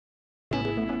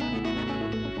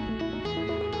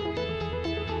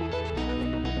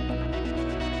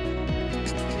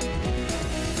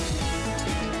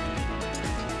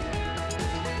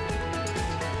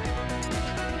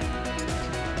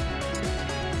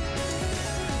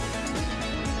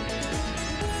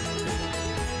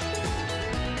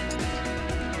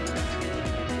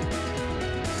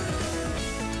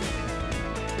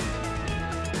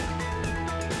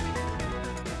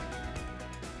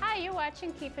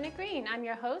watching Keepin' It Green. I'm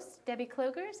your host, Debbie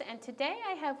Klughers, and today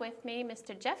I have with me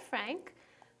Mr. Jeff Frank,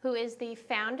 who is the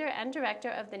founder and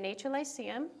director of the Nature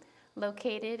Lyceum,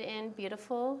 located in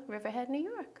beautiful Riverhead, New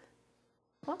York.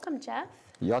 Welcome, Jeff.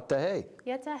 Yatahe.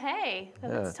 Yatahe.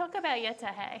 Let's talk about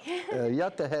Yatahe.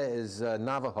 Yatahe is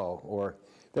Navajo, or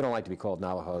they don't like to be called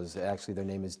Navajos. Actually, their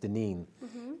name is Deneen.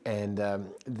 And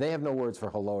they have no words for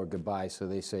hello or goodbye, so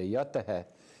they say Yatahe,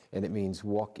 and it means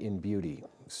walk in beauty.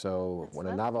 So when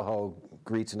a Navajo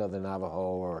greets another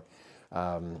Navajo,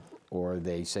 or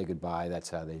they say goodbye, that's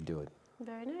how they do it.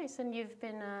 Very nice. And you've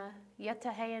been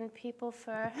Yatahean people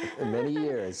for many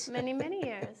years. Many, many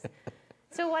years.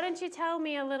 So why don't you tell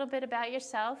me a little bit about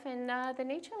yourself and the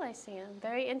Nature Lyceum?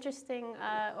 Very interesting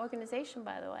organization,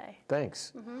 by the way.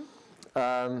 Thanks.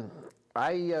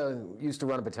 I used to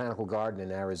run a botanical garden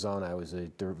in Arizona. I was a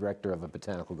director of a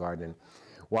botanical garden.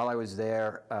 While I was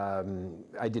there,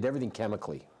 I did everything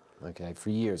chemically, okay,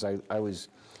 for years. I was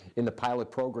in the pilot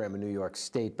program in New York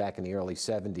State back in the early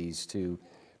 70s to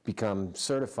become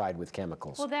certified with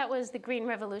chemicals. Well, that was the Green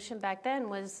Revolution back then,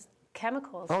 was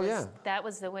chemicals. Oh, yeah. That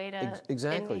was the way to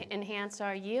enhance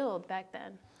our yield back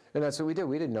then. And that's what we did.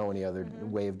 We didn't know any other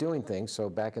way of doing things. So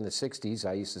back in the 60s,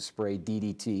 I used to spray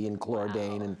DDT and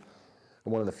chlordane, and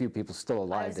I'm one of the few people still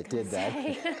alive that did that.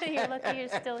 You're lucky you're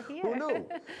still here. Who knew?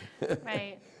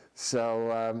 Right.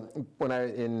 So when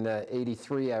in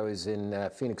 '83, I was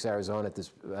in Phoenix, Arizona at this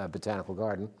botanical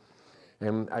garden,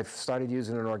 and I started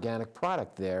using an organic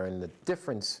product there, and the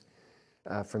difference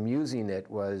from using it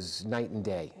was night and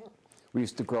day. We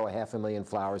used to grow 500,000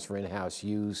 flowers for in-house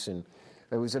use, and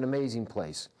it was an amazing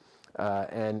place.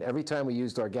 And every time we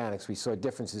used organics, we saw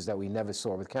differences that we never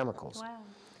saw with chemicals. Wow.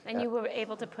 And you were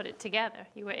able to put it together.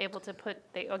 You were able to put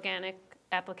the organic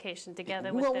application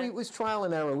together with it was trial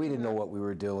and error. We didn't know what we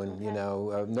were doing. You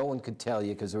know, no one could tell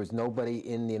you because there was nobody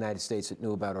in the United States that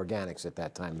knew about organics at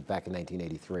that time, back in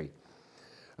 1983.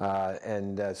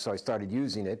 So I started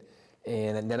using it,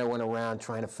 and then I went around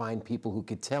trying to find people who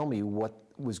could tell me what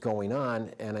was going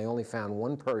on, and I only found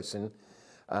one person.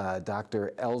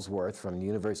 Dr. Ellsworth from the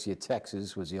University of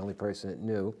Texas was the only person that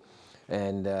knew.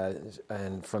 And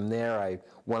from there, I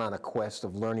went on a quest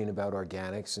of learning about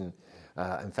organics. And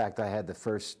in fact, I had the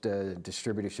first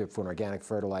distributorship for an organic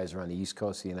fertilizer on the East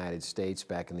Coast of the United States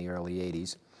back in the early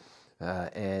 80s.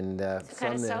 Kind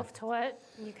of self-taught?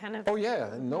 You kind of... Oh,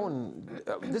 yeah. No one...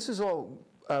 this is all...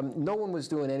 no one was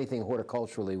doing anything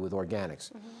horticulturally with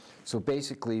organics. So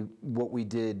basically, what we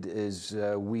did is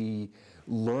we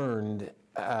learned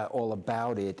all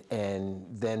about it and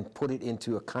then put it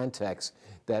into a context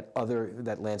that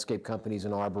landscape companies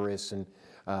and arborists and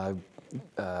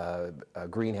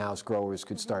greenhouse growers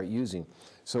could start using.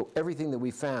 So everything that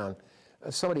we found,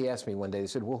 somebody asked me one day, they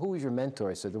said, well, who was your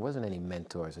mentor? I said, there wasn't any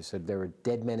mentors. I said, there were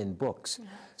dead men in books.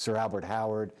 Sir Albert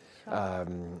Howard,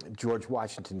 George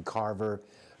Washington Carver,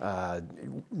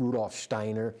 Rudolf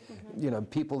Steiner, you know,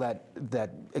 people that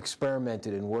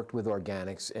experimented and worked with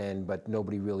organics, but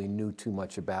nobody really knew too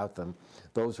much about them.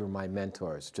 Those were my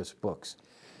mentors, just books.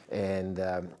 And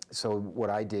so what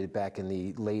I did back in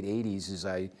the late 80s is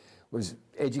I was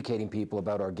educating people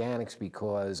about organics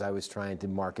because I was trying to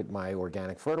market my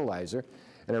organic fertilizer.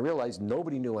 And I realized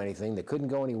nobody knew anything. They couldn't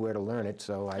go anywhere to learn it.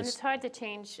 And it's hard to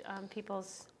change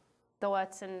people's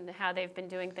thoughts and how they've been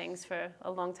doing things for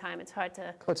a long time. It's hard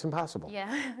to... Oh, it's impossible.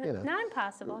 Yeah. You know. Not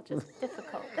impossible, just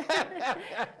difficult.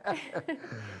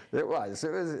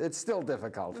 It's still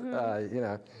difficult. You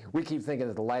know, we keep thinking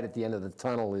that the light at the end of the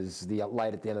tunnel is the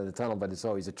light at the end of the tunnel, but it's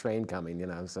always a train coming, you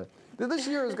know. So this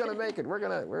year is going to make it.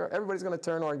 Everybody's going to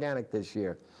turn organic this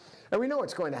year. And we know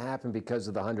it's going to happen because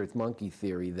of the 100th monkey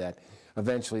theory, that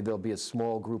eventually there'll be a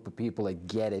small group of people that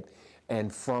get it,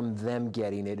 and from them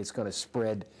getting it, it's going to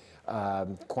spread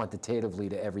quantitatively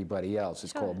to everybody else.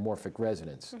 It's called morphic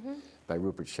resonance by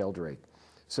Rupert Sheldrake.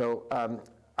 So I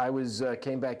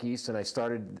came back east and I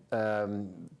started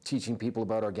teaching people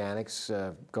about organics,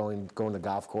 going to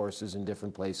golf courses in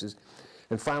different places,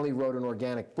 and finally wrote an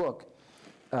organic book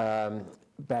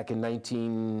back in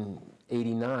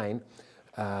 1989.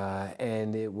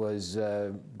 And it was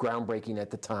groundbreaking at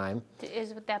the time.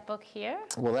 Is that book here?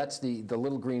 Well, that's the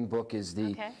little green book is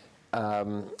the... Okay.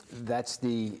 That's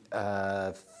the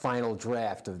final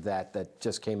draft of that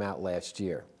just came out last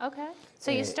year. Okay.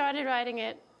 So you started writing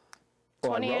it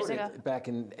 20 years ago? It back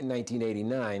in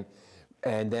 1989,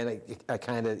 and then it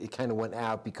kind of went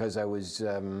out because I was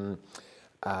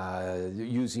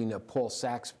using a Paul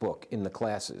Sachs book in the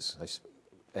classes,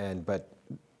 but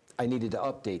I needed to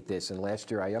update this, and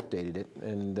last year I updated it,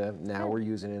 and now we're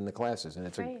using it in the classes, and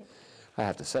it's great. I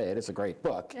have to say it, it's a great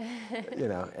book, you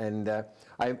know. And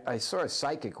I saw a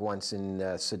psychic once in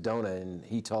Sedona, and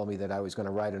he told me that I was going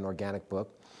to write an organic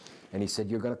book. And he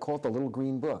said, "You're going to call it the Little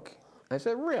Green Book." I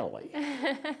said, "Really?"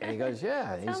 And he goes,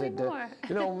 "Yeah." And he said,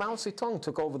 "You know, Mao Zedong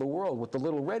took over the world with the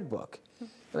Little Red Book."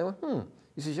 And I went,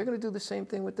 He says, "You're going to do the same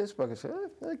thing with this book?" I said,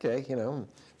 "Okay," you know.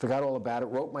 Forgot all about it.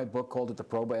 Wrote my book, called it The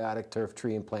Probiotic Turf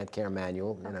Tree and Plant Care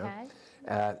Manual, you know.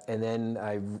 And then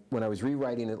when I was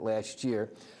rewriting it last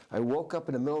year, I woke up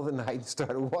in the middle of the night and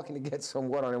started walking to get some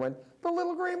water, and I went, "The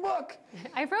Little Green Book!"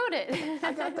 I wrote it.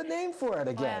 I got the name for it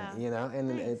again, wow. you know, and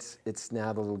Nice. it's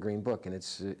now The Little Green Book, and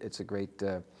it's a great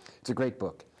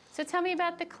book. So tell me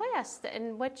about the class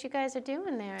and what you guys are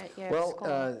doing there at your school.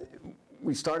 Well,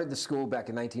 we started the school back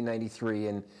in 1993,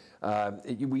 and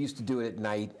we used to do it at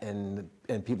night, and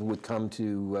people would come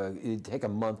to, it'd take a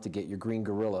month to get your Green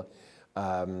Guerrilla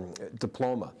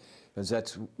diploma. Because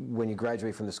that's when you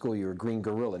graduate from the school, you're a Green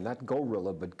Guerrilla, not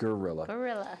Gorilla, but Guerrilla.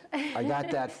 Guerrilla. I got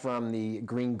that from the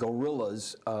Green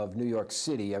Gorillas of New York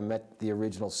City. I met the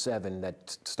original 7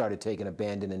 that started taking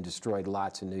abandoned and destroyed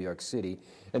lots in New York City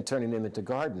and turning them into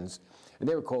gardens. And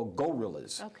they were called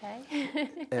Gorillas. Okay.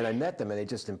 And I met them, and they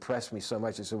just impressed me so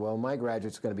much. I said, "Well, my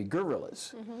graduate's going to be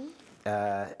Guerrillas."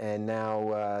 And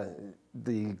now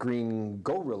the Green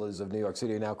Gorillas of New York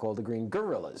City are now called the Green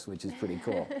Guerrillas, which is pretty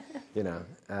cool, you know.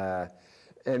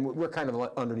 And we're kind of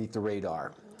underneath the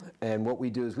radar. And what we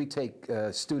do is we take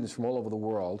students from all over the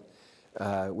world,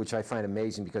 which I find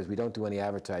amazing because we don't do any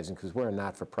advertising because we're a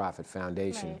not-for-profit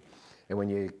foundation. Right. And when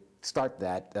you start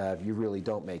that, you really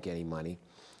don't make any money.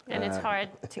 And it's hard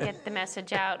to get the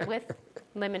message out with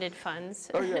limited funds.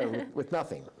 Oh yeah, with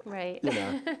nothing. Right. You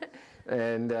know.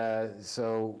 And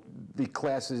so the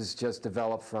classes just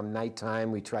developed from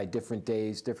nighttime. We tried different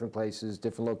days, different places,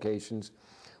 different locations.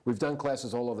 We've done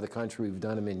classes all over the country. We've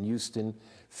done them in Houston,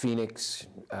 Phoenix,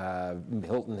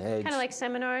 Hilton Head. Kind of like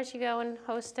seminars, you go and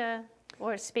host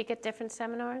or speak at different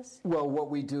seminars? Well, what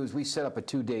we do is we set up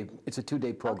it's a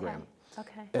two-day program.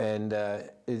 Okay. And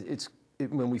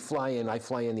when we fly in, I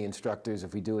fly in the instructors.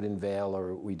 If we do it in Vail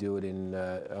or we do it in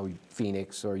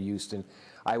Phoenix or Houston,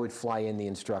 I would fly in the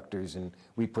instructors, and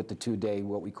we put the 2-day,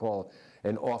 what we call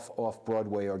an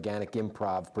off-Broadway organic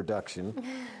improv production,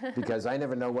 because I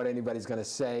never know what anybody's going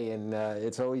to say, and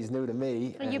it's always new to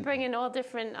me. And you bring in all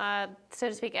different, so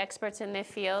to speak, experts in their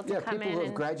field to come in. Yeah, people who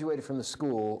have graduated from the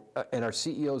school and are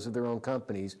CEOs of their own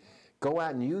companies go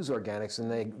out and use organics,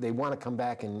 and they want to come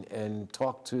back and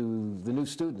talk to the new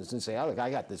students and say, "Oh, look,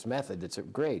 I got this method that's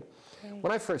great."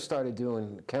 When I first started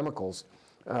doing chemicals,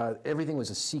 everything was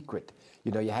a secret.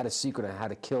 You know, you had a secret on how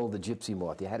to kill the gypsy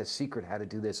moth. You had a secret how to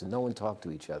do this, and no one talked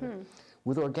to each other.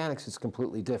 With organics, it's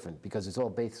completely different because it's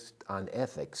all based on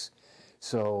ethics.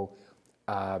 So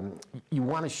you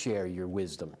want to share your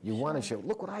wisdom. You want to share,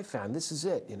 "Look what I found. This is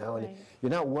it." You know, and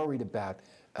you're not worried about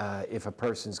if a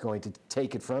person's going to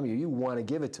take it from you. You want to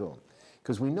give it to them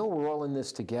because we know we're all in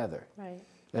this together. Right.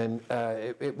 And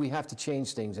we have to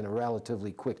change things in a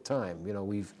relatively quick time. You know,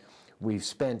 we've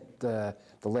spent the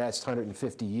last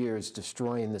 150 years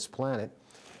destroying this planet,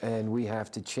 and we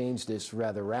have to change this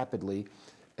rather rapidly.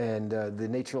 And the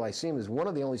Nature Lyceum is one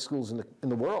of the only schools in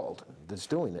the world that's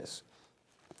doing this.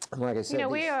 And like I said, you know,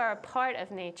 we are a part of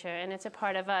nature, and it's a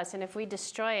part of us. And if we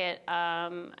destroy it,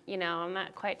 you know, I'm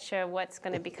not quite sure what's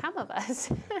going to become of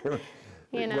us.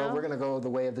 You know? Well, we're going to go the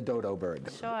way of the dodo bird.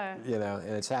 Sure. You know,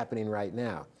 and it's happening right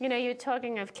now. You know, you're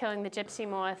talking of killing the gypsy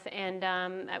moth,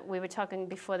 and we were talking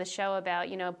before the show about,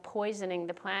 you know, poisoning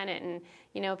the planet. And,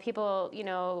 you know, people, you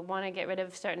know, want to get rid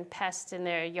of certain pests in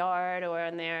their yard or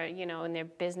in their, you know, in their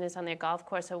business, on their golf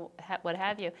course or what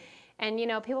have you. And, you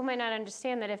know, people might not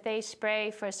understand that if they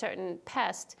spray for a certain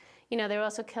pest, you know, they're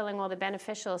also killing all the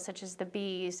beneficials, such as the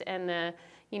bees and the,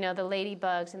 you know, the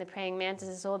ladybugs and the praying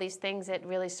mantises, all these things that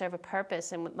really serve a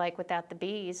purpose. And like without the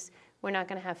bees, we're not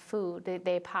going to have food.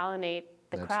 They pollinate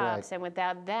the That's crops, right. and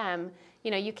without them, you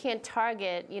know, you can't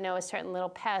target, you know, a certain little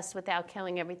pest without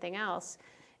killing everything else.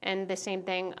 And the same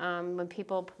thing when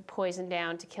people poison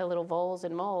down to kill little voles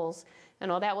and moles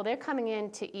and all that. Well, they're coming in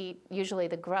to eat usually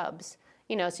the grubs.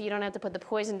 You know, so you don't have to put the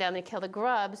poison down to kill the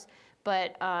grubs,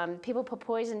 but people put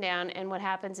poison down, and what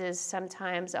happens is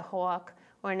sometimes a hawk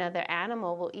or another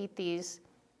animal will eat these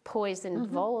poisoned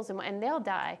voles, and they'll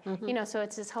die. You know, so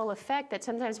it's this whole effect that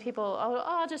sometimes people, oh,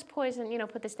 I'll just poison, you know,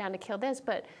 put this down to kill this,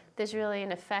 but there's really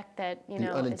an effect that, you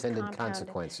know, the unintended is compounded.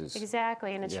 consequences.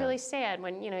 Exactly, and it's really sad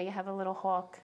when, you know, you have a little hawk